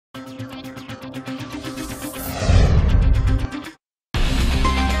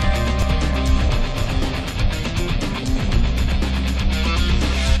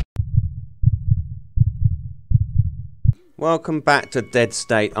Welcome back to Dead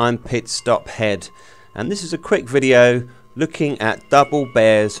State. I'm Pitstop Head, and this is a quick video looking at Double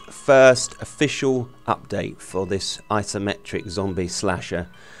Bear's first official update for this isometric zombie slasher.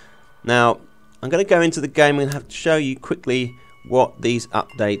 Now, I'm going to go into the game and have to show you quickly what these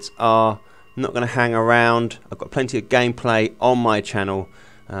updates are. I'm not going to hang around. I've got plenty of gameplay on my channel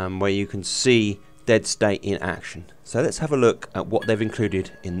where you can see Dead State in action. So let's have a look at what they've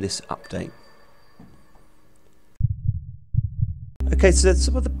included in this update. Okay, so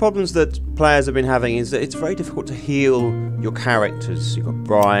some of the problems that players have been having is that it's very difficult to heal your characters. You've got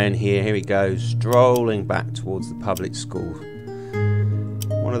Brian here he goes, strolling back towards the public school.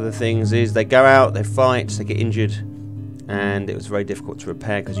 One of the things is they go out, they fight, they get injured, and it was very difficult to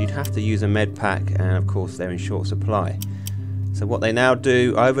repair because you'd have to use a med pack, and of course they're in short supply. So what they now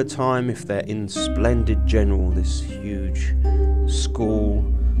do over time, if they're in splendid general, this huge school,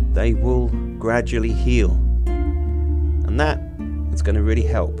 they will gradually heal. And that is going to really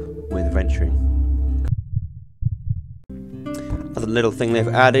help with venturing. Another little thing they've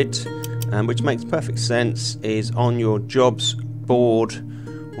added, which makes perfect sense, is on your jobs board,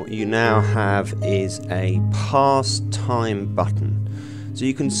 what you now have is a pastime button. So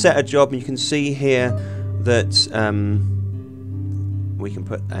you can set a job, and you can see here that we can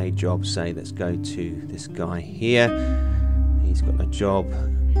put a job, say let's go to this guy here. He's got a job,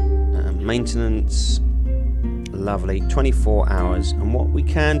 maintenance, lovely, 24 hours, and what we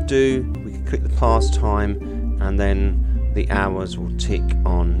can do, we can click the pastime and then the hours will tick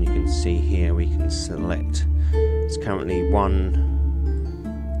on. You can see here we can select, it's currently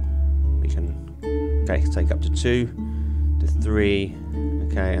 1, we can take up to 2 to 3,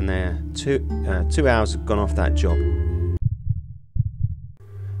 okay, and there 2 hours have gone off that job.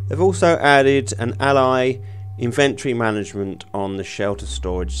 They've also added an ally inventory management on the shelter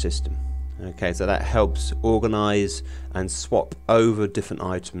storage system. Okay, so that helps organize and swap over different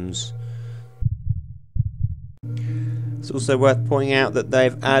items. It's also worth pointing out that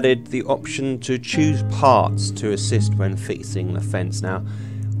they've added the option to choose parts to assist when fixing the fence. Now,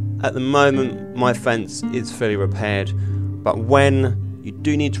 at the moment my fence is fully repaired, but when you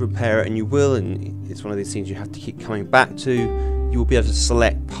do need to repair it, and you will, and it's one of these things you have to keep coming back to, you will be able to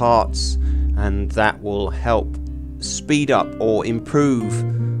select parts, and that will help speed up or improve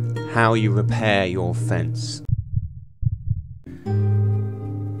how you repair your fence.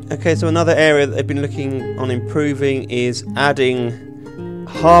 Okay, so another area that they've been looking on improving is adding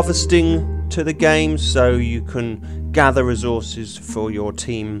harvesting to the game, so you can gather resources for your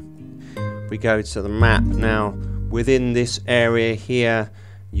team. We go to the map now. Within this area here,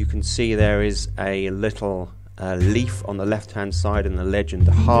 you can see there is a little leaf on the left hand side and the legend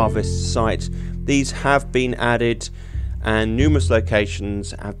harvest site. These have been added, and numerous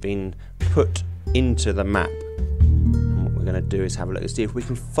locations have been put into the map. And what we're going to do is have a look and see if we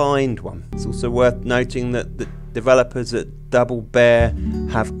can find one. It's also worth noting that the developers at Double Bear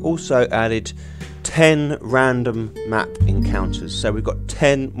have also added 10 random map encounters. So we've got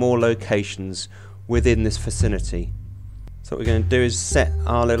 10 more locations within this vicinity. So what we're going to do is set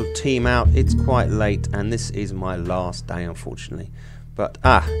our little team out. It's quite late, and this is my last day, unfortunately. But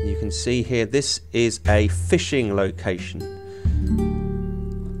you can see here, this is a fishing location.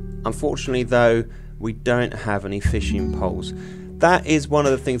 Unfortunately though, we don't have any fishing poles. That is one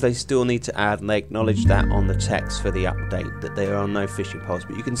of the things they still need to add, and they acknowledge that on the text for the update, that there are no fishing poles.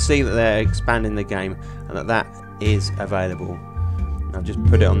 But you can see that they're expanding the game and that is available. I've just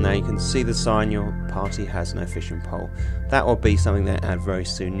put it on there. You can see the sign, your party has no fishing pole. That will be something they add very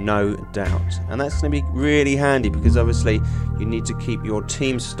soon, no doubt. And that's going to be really handy because obviously you need to keep your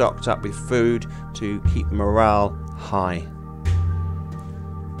team stocked up with food to keep morale high.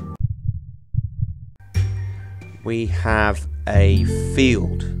 We have a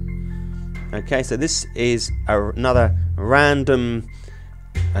field. Okay, so this is another random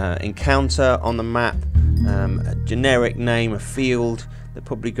encounter on the map. A generic name, a field. They're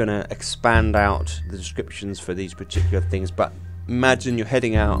probably going to expand out the descriptions for these particular things, but imagine you're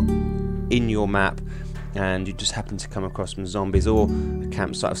heading out in your map and you just happen to come across some zombies or a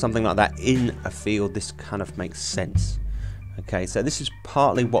campsite or something like that in a field. This kind of makes sense. Okay, so this is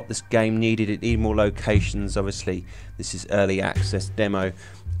partly what this game needed. It needed more locations. Obviously this is early access demo,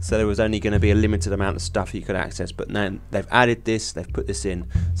 so there was only going to be a limited amount of stuff you could access, but now they've added this, they've put this in,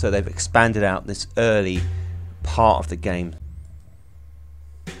 so they've expanded out this early part of the game.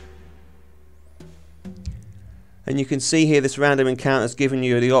 And you can see here this random encounter has given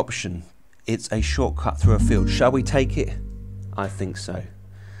you the option. It's a shortcut through a field. Shall we take it? I think so.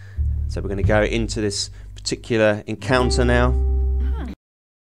 So we're going to go into this particular encounter now.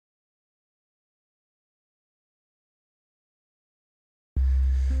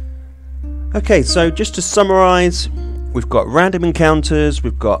 Okay, so just to summarise, we've got random encounters,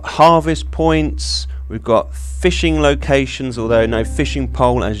 we've got harvest points, we've got fishing locations, although no fishing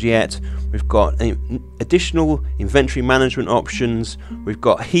pole as yet. We've got additional inventory management options. We've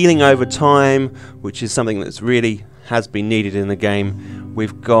got healing over time, which is something that's really has been needed in the game.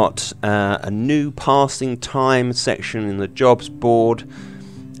 We've got a new passing time section in the jobs board,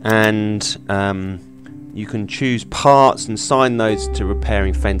 and you can choose parts and assign those to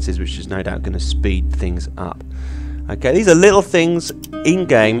repairing fences, which is no doubt going to speed things up. Okay, these are little things in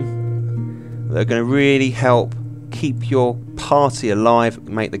game that are going to really help keep your party alive,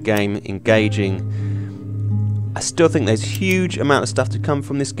 make the game engaging. I still think there's a huge amount of stuff to come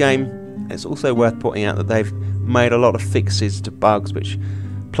from this game. It's also worth pointing out that they've made a lot of fixes to bugs which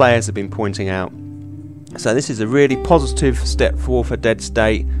players have been pointing out. So this is a really positive step forward for Dead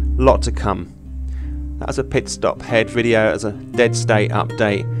State. Lot to come. That's a Pitstop Head video as a Dead State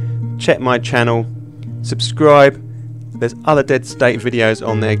update. Check my channel, subscribe. There's other Dead State videos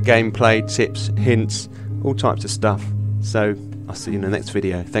on there, gameplay, tips, hints, all types of stuff. So I'll see you in the next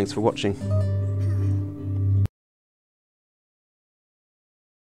video. Thanks for watching.